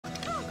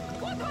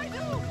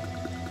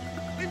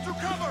Into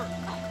cover!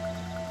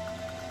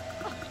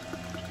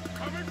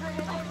 Coming from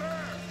over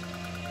there!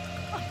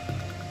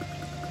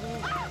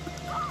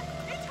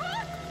 It's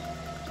hot!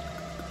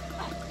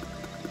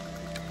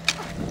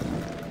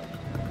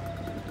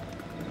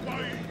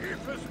 Why,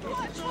 if it's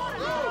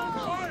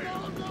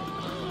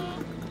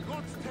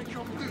God's take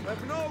your move.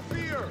 Have no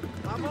fear!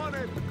 I'm on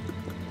it!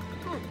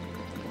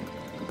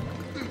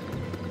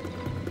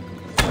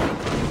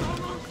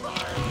 I'm on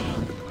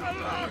fire!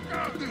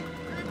 Alaka!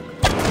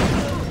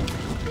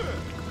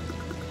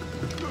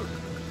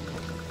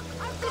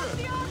 I've got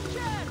the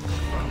option!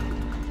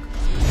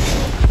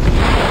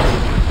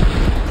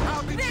 How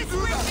did This you do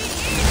will that? be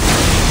easy!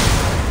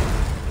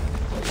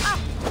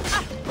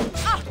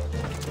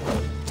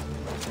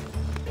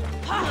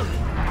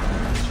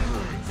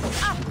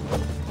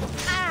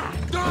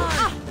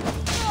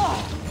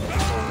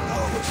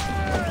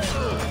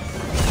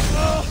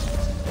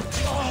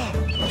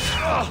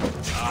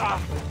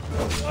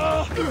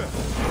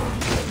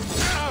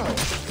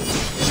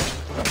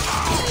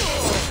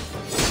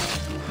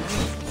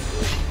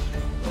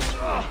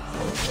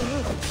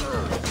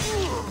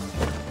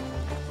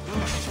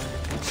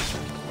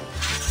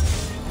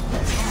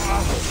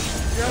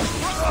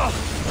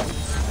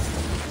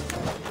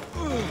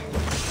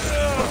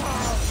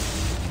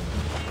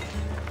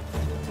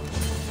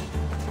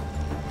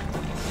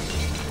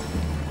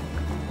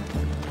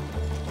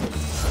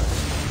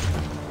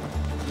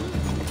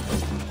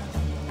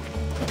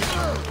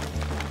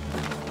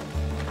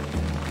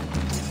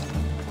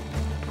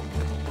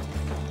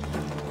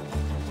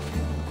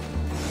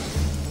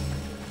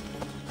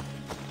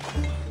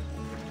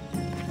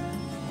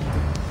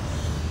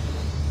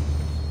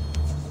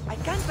 I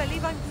can't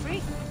believe I'm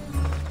free.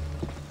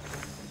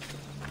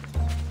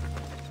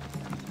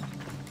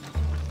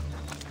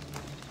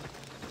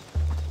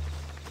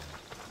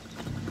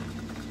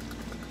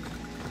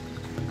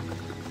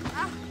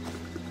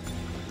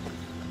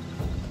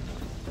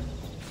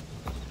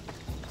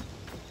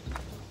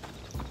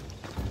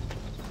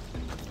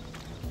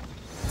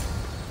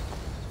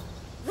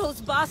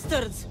 Those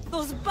bastards!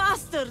 Those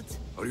bastards!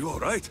 Are you all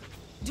right?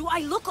 Do I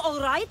look all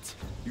right?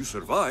 You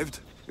survived.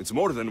 It's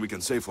more than we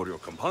can say for your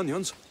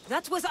companions.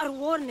 That was our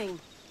warning.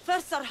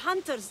 First our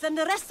hunters, then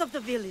the rest of the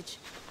village.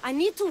 I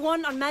need to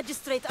warn our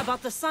magistrate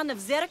about the son of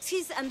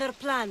Xerxes and their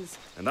plans.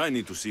 And I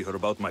need to see her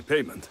about my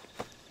payment.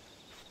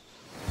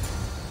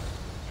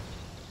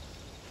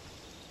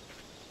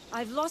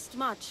 I've lost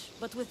much,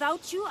 but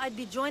without you, I'd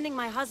be joining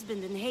my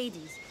husband in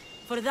Hades.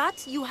 For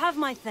that, you have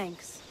my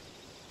thanks.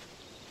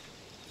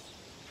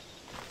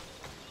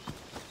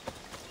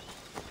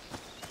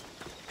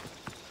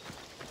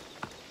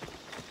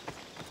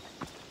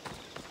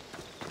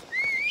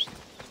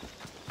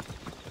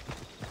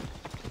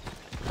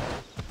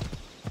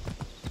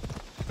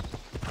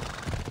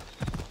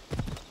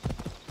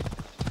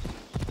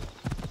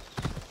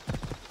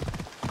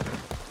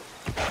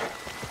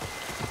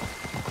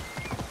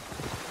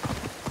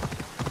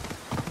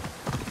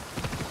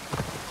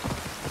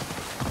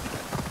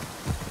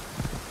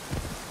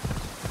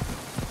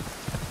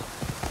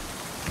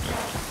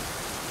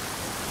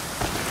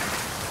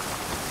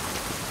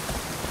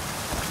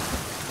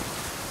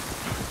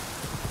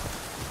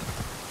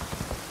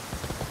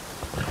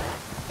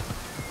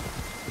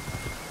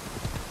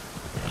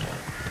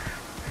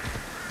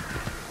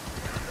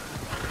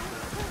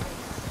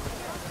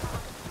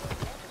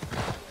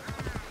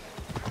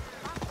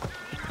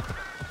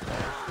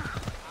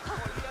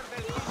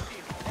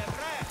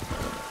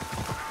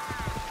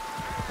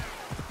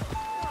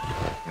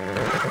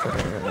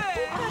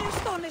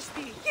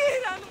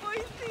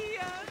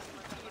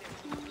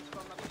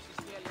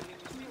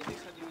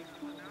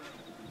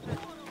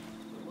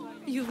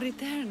 You've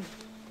returned.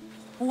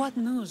 What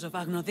news of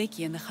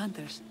Agnodeki and the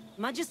hunters?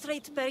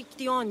 Magistrate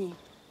Perictioni,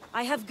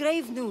 I have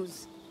grave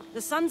news.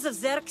 The sons of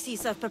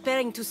Xerxes are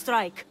preparing to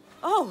strike.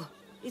 Oh,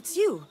 it's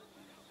you.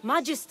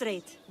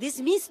 Magistrate, this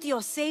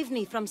Mistio saved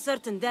me from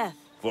certain death.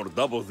 For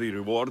double the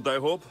reward, I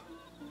hope?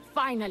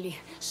 Finally,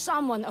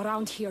 someone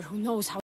around here who knows how